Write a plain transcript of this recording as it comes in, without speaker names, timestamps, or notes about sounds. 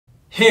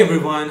Hey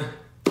everyone,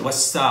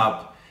 what's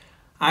up?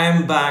 I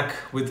am back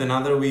with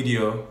another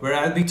video where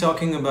I'll be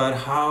talking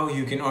about how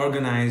you can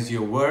organize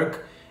your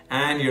work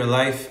and your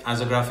life as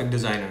a graphic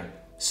designer.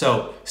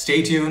 So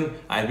stay tuned,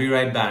 I'll be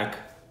right back.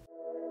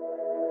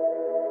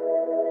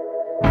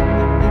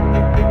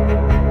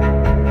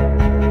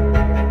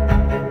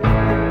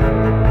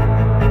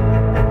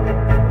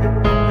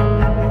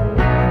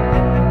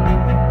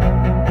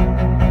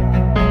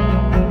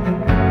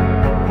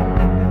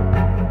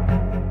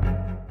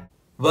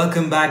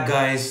 Welcome back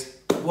guys.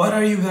 What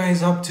are you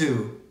guys up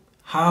to?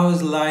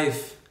 How's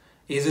life?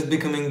 Is it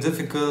becoming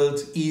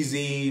difficult,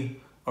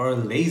 easy, or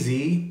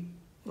lazy?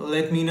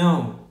 Let me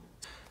know.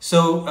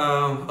 So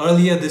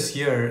earlier this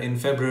year in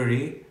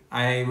February,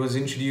 I was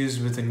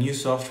introduced with a new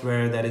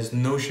software that is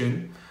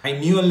Notion. I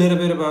knew a little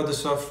bit about the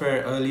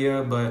software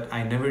earlier, but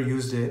I never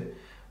used it.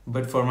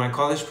 But for my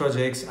college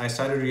projects, I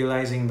started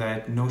realizing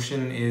that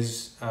Notion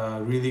is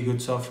a really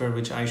good software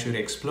which I should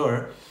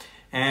explore.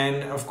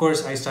 And of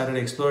course, I started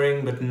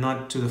exploring, but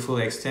not to the full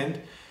extent.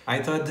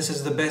 I thought this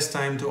is the best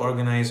time to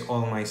organize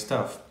all my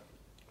stuff.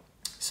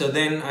 So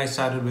then I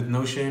started with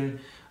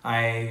Notion.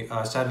 I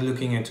started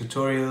looking at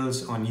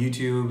tutorials on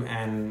YouTube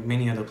and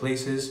many other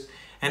places.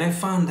 And I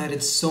found that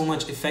it's so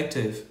much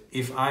effective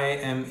if I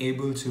am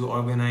able to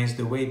organize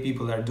the way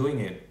people are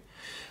doing it.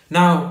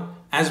 Now,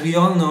 as we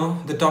all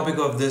know, the topic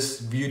of this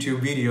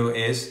YouTube video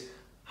is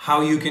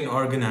how you can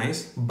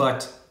organize,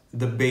 but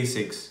the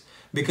basics.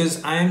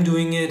 Because I am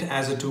doing it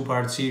as a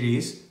two-part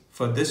series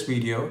for this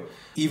video.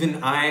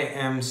 Even I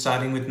am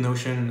starting with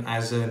Notion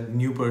as a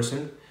new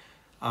person.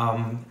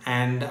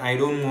 And I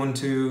don't want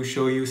to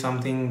show you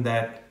something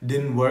that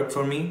didn't work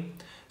for me.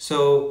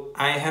 So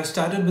I have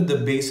started with the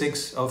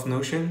basics of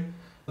Notion.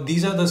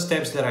 These are the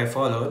steps that I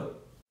followed.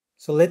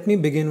 So let me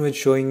begin with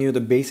showing you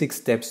the basic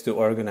steps to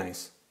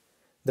organize.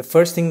 The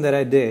first thing that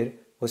I did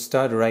was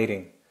start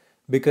writing.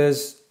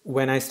 Because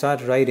when I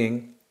start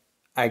writing,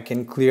 I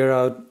can clear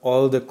out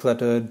all the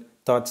cluttered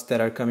thoughts that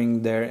are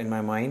coming there in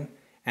my mind,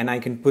 and I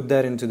can put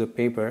that into the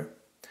paper.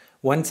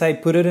 Once I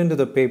put it into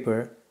the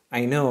paper,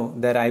 I know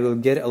that I will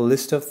get a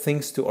list of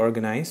things to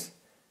organize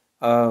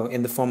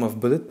in the form of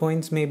bullet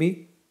points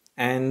maybe.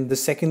 And the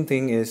second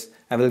thing is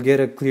I will get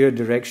a clear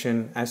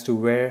direction as to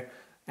where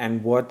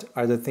and what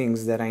are the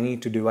things that I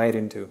need to divide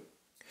into.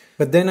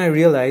 But then I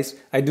realized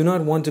I do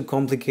not want to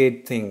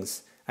complicate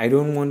things. I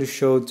don't want to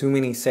show too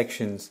many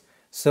sections.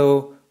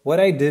 So what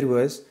I did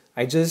was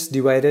I just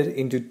divided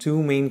into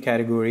two main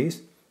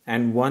categories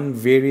and one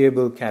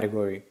variable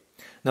category.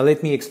 Now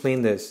let me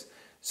explain this.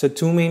 So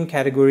two main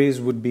categories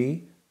would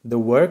be the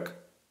work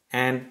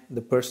and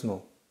the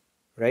personal,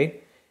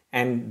 right?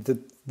 And the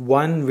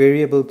one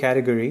variable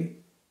category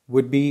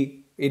would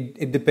be,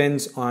 it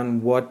depends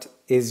on what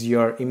is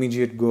your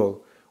immediate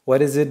goal.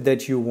 What is it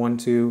that you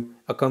want to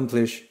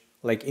accomplish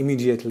like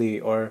immediately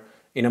or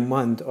in a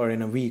month or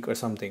in a week or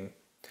something.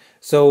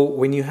 So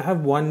when you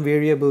have one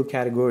variable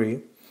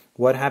category,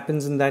 what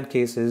happens in that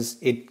case is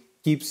it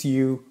keeps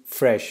you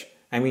fresh.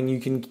 I mean, you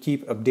can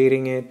keep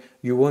updating it.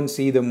 You won't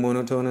see the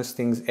monotonous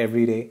things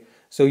every day.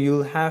 So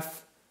you'll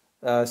have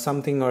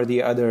something or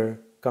the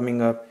other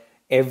coming up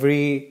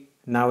every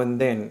now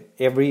and then,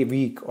 every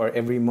week or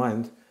every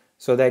month,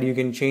 so that you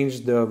can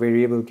change the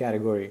variable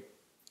category.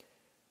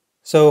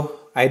 So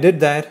I did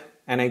that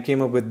and I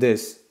came up with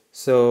this.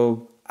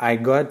 So I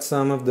got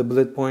some of the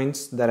bullet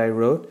points that I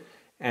wrote,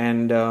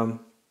 and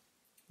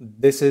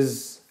this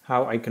is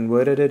how I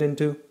converted it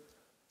into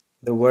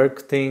the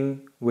work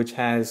thing, which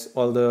has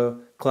all the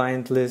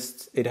client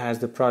lists, it has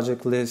the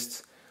project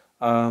lists,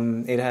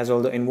 it has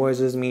all the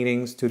invoices,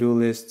 meetings, to-do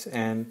lists,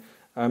 and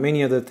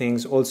many other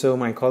things. Also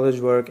my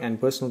college work and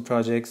personal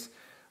projects,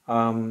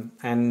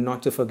 and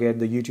not to forget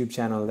the YouTube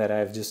channel that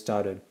I've just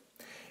started.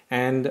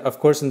 And of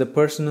course in the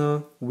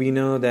personal, we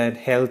know that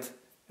health,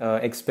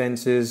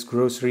 expenses,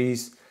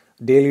 groceries,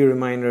 daily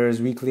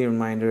reminders, weekly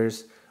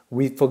reminders,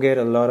 we forget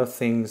a lot of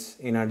things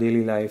in our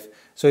daily life.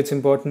 So it's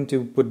important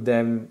to put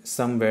them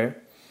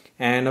somewhere.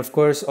 And of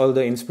course, all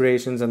the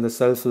inspirations and the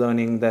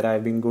self-learning that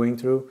I've been going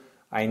through,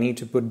 I need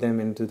to put them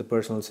into the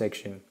personal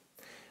section.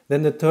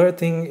 Then the third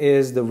thing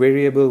is the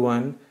variable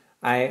one.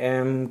 I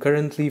am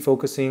currently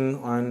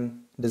focusing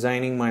on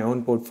designing my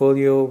own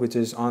portfolio, which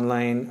is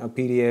online, a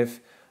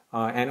PDF,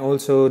 and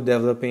also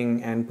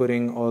developing and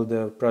putting all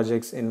the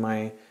projects in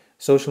my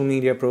social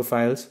media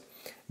profiles.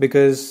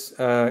 Because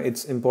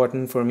it's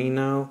important for me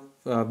now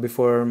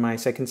before my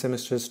second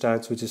semester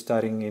starts, which is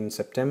starting in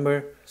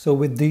September. So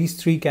with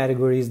these three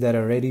categories that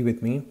are ready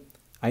with me,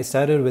 I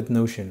started with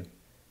Notion.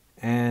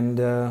 And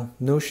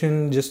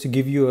Notion, just to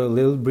give you a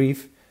little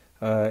brief,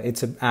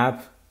 it's an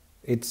app.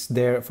 It's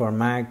there for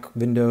Mac,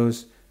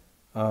 Windows,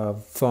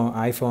 for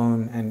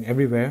iPhone and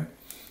everywhere.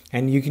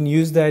 And you can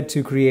use that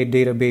to create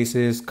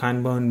databases,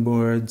 Kanban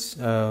boards,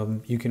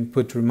 you can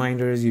put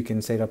reminders, you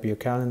can set up your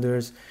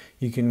calendars,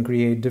 you can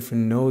create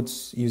different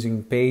notes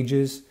using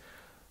pages.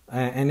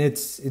 And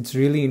it's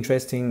really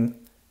interesting.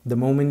 The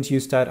moment you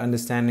start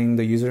understanding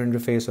the user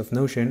interface of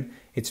Notion,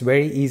 it's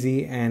very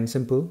easy and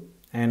simple,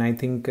 and I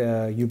think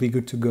you'll be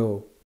good to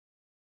go.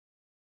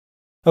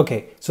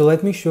 Okay, so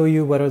let me show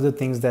you what are the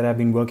things that I've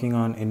been working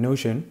on in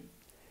Notion.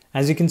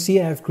 As you can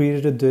see, I have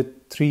created the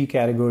three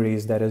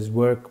categories, that is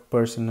work,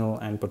 personal,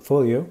 and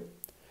portfolio.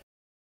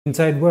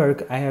 Inside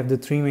work, I have the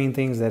three main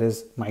things, that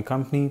is my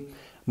company,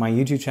 my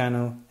YouTube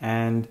channel,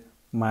 and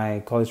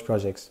my college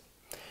projects.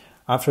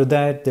 After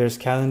that, there's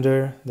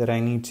calendar that I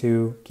need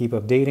to keep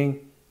updating,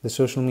 the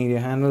social media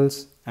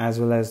handles, as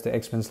well as the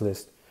expense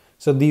list.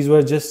 So these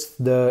were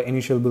just the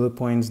initial bullet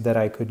points that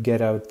I could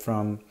get out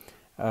from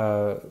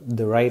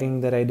the writing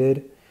that I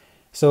did.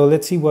 So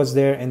let's see what's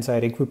there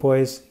inside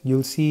Equipoise.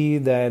 You'll see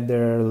that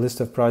there are a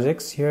list of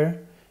projects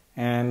here,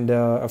 and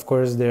of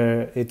course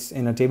it's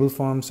in a table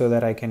form so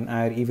that I can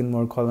add even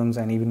more columns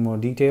and even more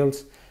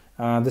details.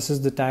 This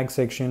is the tag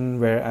section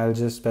where I'll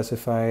just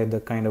specify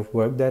the kind of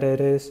work that it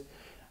is.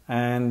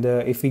 And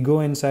if we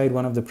go inside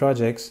one of the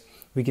projects,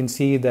 we can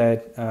see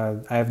that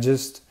I've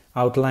just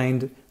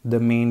outlined the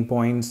main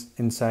points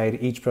inside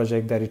each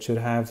project that it should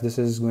have. This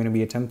is going to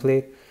be a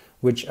template,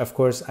 which of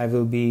course I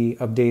will be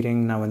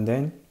updating now and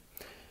then.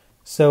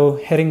 So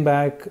heading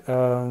back,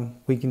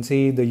 we can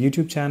see the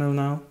YouTube channel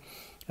now.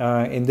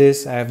 In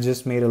this, I have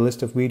just made a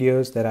list of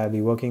videos that I'll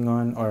be working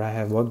on or I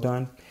have worked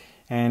on.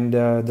 And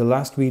the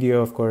last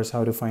video, of course,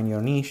 how to find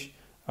your niche.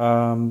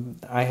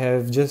 I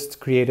have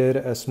just created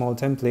a small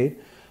template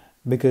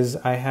because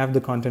I have the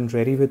content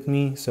ready with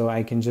me, so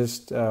I can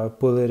just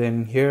pull it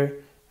in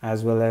here,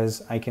 as well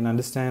as I can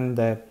understand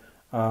that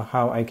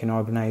how I can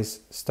organize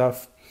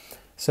stuff.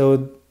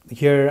 So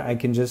here I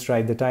can just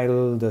write the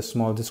title, the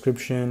small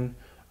description,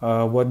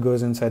 what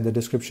goes inside the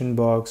description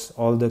box,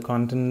 all the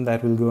content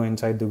that will go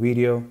inside the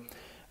video,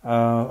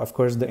 of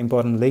course the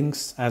important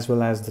links as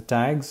well as the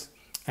tags,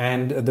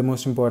 and the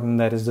most important,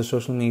 that is the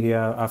social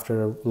media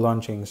after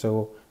launching.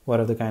 So what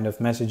are the kind of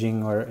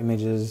messaging or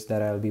images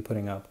that I'll be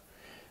putting up.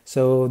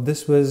 So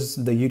this was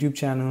the YouTube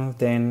channel.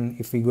 Then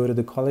if we go to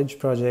the college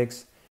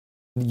projects,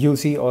 you'll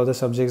see all the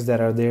subjects that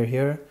are there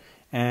here.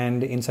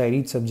 And inside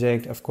each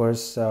subject, of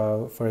course,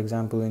 for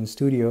example, in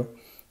Studio,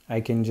 I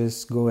can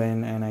just go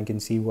in and I can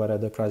see what are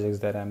the projects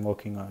that I'm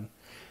working on.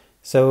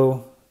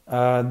 So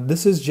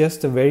this is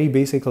just a very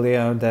basic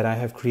layout that I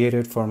have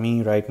created for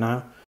me right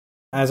now.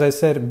 As I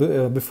said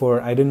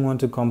before, I didn't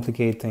want to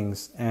complicate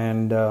things.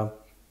 And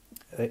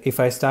if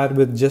I start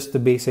with just the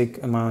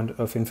basic amount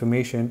of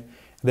information,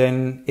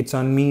 then it's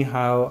on me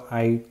how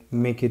I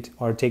make it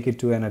or take it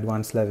to an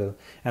advanced level.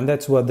 And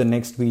that's what the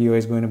next video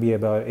is going to be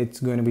about. It's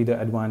going to be the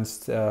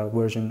advanced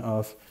version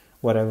of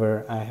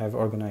whatever I have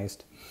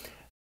organized.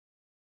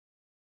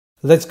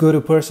 Let's go to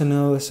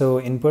personal. So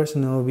in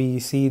personal, we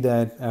see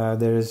that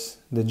there's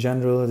the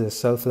general, there's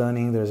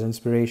self-learning, there's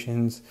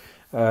inspirations,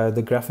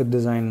 the graphic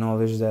design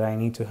knowledge that I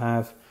need to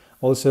have.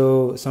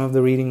 Also, some of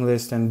the reading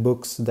list and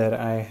books that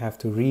I have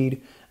to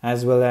read,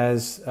 as well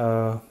as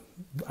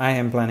I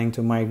am planning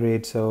to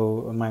migrate,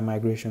 so my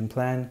migration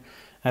plan,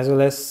 as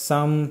well as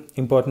some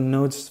important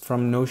notes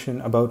from Notion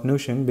about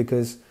Notion,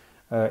 because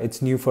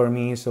it's new for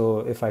me.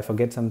 So if I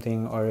forget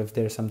something or if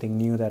there's something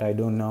new that I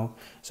don't know,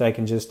 so I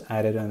can just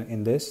add it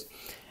in this.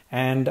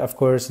 And of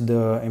course,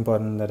 the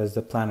important, that is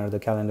the planner, the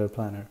calendar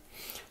planner.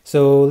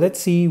 So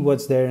let's see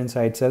what's there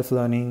inside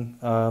self-learning.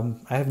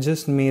 I have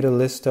just made a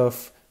list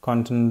of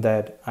content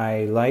that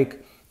I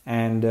like,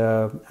 and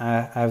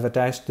I've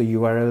attached the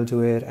URL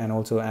to it and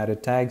also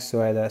added tags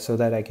so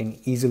that I can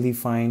easily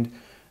find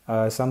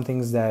some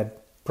things that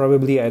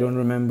probably I don't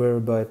remember,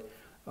 but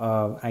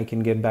I can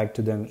get back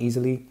to them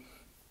easily.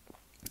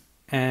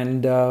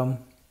 And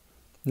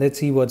let's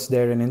see what's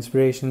there in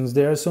inspirations.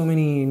 There are so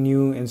many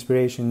new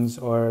inspirations,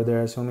 or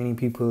there are so many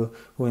people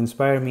who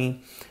inspire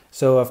me.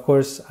 So of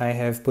course I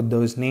have put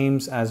those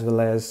names as well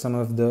as some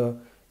of the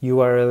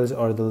URLs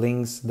or the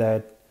links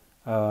that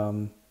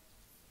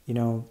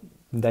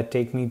that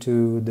take me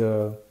to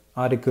the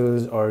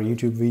articles or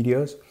YouTube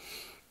videos,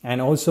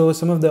 and also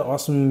some of the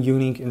awesome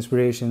unique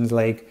inspirations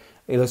like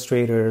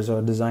illustrators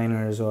or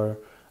designers or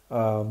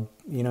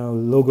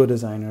logo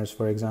designers,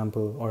 for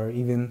example, or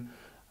even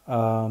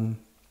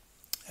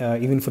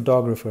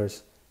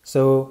photographers.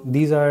 So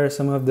these are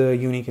some of the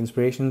unique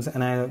inspirations,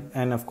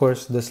 and of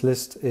course this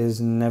list is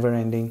never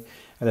ending.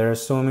 There are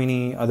so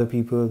many other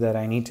people that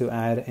I need to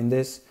add in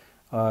this,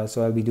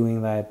 so I'll be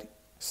doing that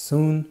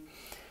soon.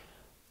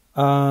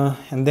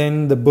 And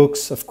then the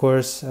books, of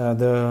course,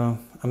 the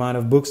amount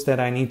of books that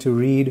I need to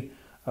read,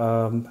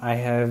 I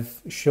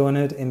have shown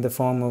it in the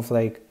form of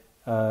like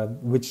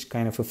which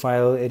kind of a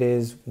file it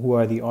is, who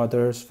are the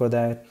authors for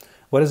that,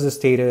 what is the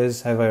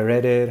status, have I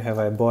read it, have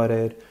I bought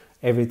it,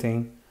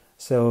 everything.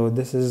 So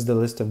this is the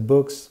list of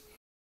books.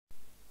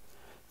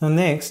 Now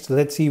next,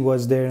 let's see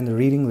what's there in the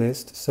reading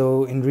list.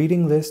 So in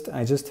reading list,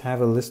 I just have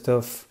a list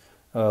of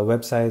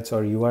websites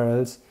or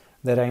URLs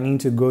that I need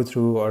to go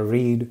through or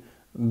read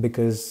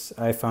because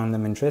I found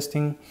them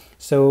interesting.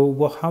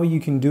 So how you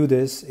can do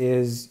this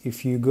is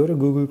if you go to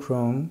Google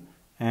Chrome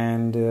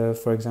and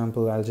for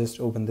example, I'll just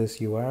open this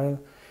URL,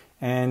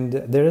 and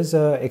there is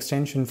an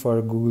extension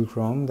for Google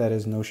Chrome, that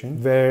is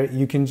Notion, where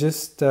you can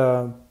just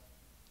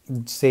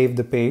save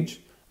the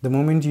page. The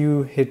moment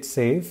you hit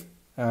save,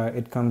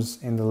 it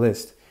comes in the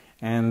list.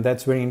 and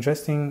that's very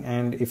interesting.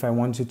 And if I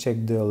want to check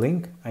the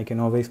link, I can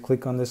always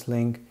click on this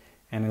link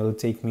and it'll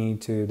take me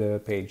to the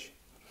page.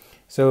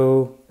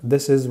 So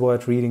this is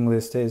what reading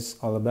list is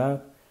all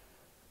about.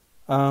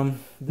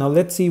 Now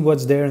let's see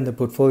what's there in the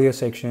portfolio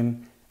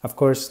section. Of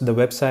course, the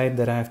website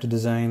that I have to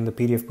design, the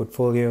PDF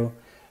portfolio,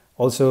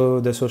 also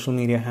the social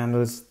media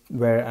handles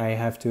where I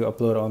have to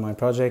upload all my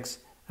projects,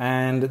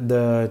 and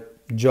the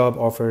job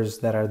offers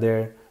that are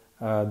there,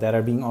 that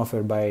are being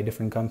offered by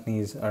different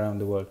companies around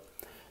the world.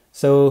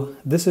 So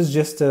this is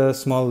just a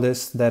small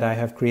list that I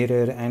have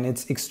created, and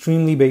it's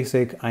extremely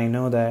basic. I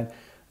know that,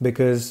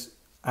 because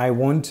I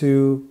want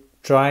to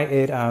try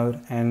it out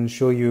and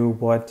show you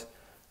what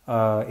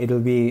it'll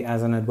be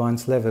as an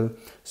advanced level.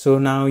 So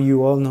now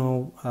you all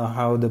know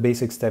how the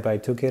basic step I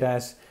took it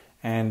as,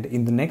 and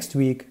in the next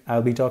week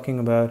I'll be talking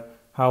about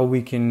how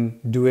we can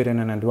do it in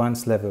an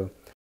advanced level.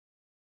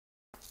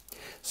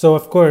 So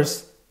of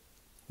course,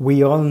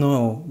 we all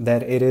know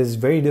that it is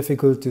very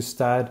difficult to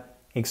start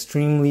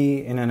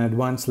extremely in an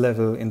advanced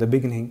level in the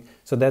beginning.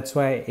 So that's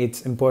why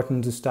it's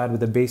important to start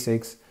with the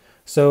basics.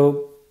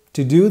 So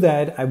to do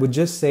that, I would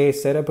just say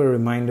set up a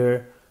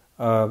reminder,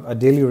 a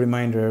daily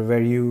reminder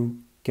where you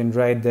can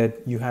write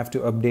that you have to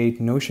update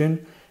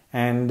Notion,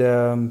 and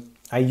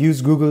I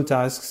use Google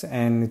Tasks,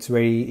 and it's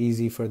very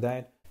easy for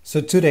that. So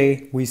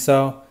today we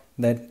saw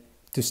that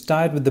to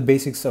start with the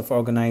basics of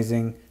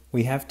organizing,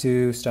 we have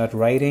to start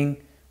writing,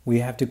 we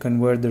have to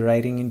convert the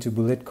writing into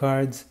bullet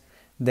cards,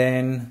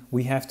 then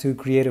we have to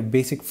create a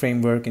basic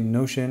framework in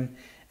Notion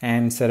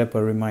and set up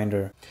a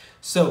reminder.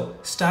 So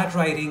start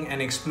writing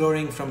and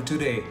exploring from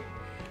today.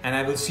 And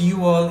I will see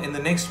you all in the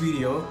next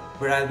video,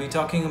 where I'll be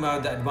talking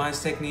about the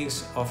advanced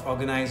techniques of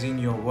organizing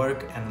your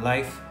work and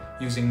life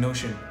using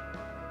Notion.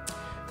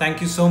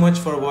 Thank you so much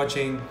for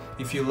watching.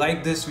 If you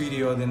like this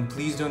video, then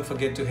please don't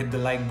forget to hit the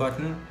like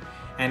button,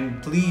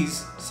 and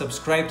please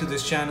subscribe to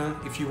this channel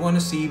if you want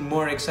to see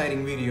more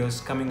exciting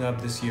videos coming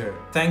up this year.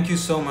 Thank you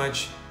so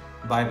much.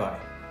 Bye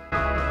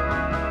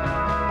bye.